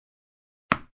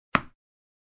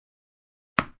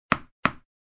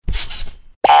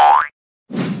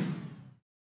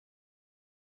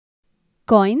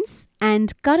Coins and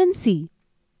currency.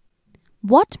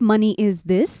 What money is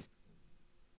this?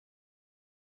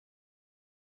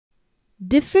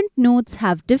 Different notes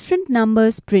have different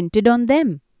numbers printed on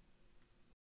them.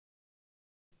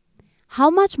 How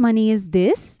much money is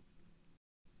this?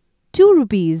 2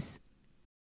 rupees.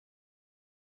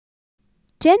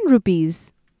 10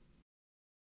 rupees.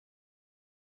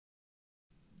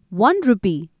 1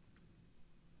 rupee.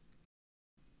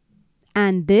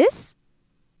 And this?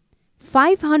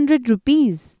 500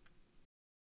 rupees.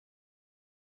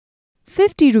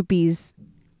 50 rupees.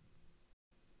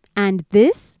 And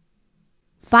this?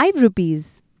 5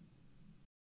 rupees.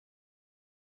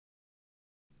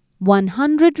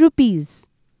 100 rupees.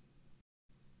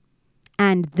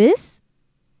 And this?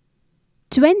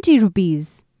 20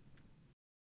 rupees.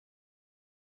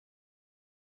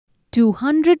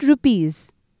 200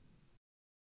 rupees.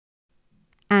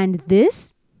 And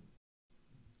this?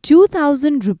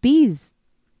 2000 rupees.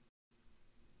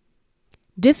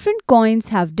 Different coins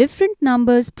have different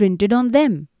numbers printed on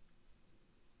them.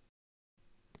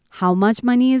 How much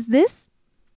money is this?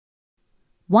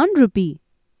 1 rupee.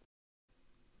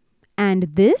 And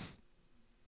this?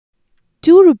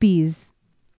 2 rupees.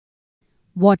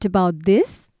 What about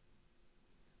this?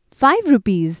 5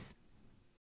 rupees.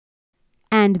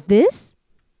 And this?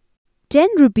 10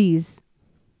 rupees.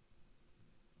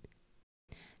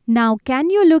 Now, can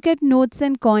you look at notes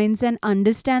and coins and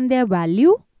understand their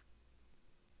value?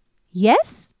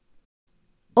 Yes?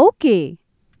 Okay.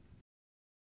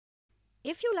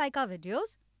 If you like our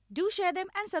videos, do share them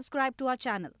and subscribe to our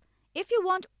channel. If you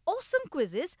want awesome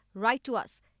quizzes, write to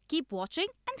us. Keep watching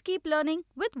and keep learning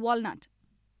with Walnut.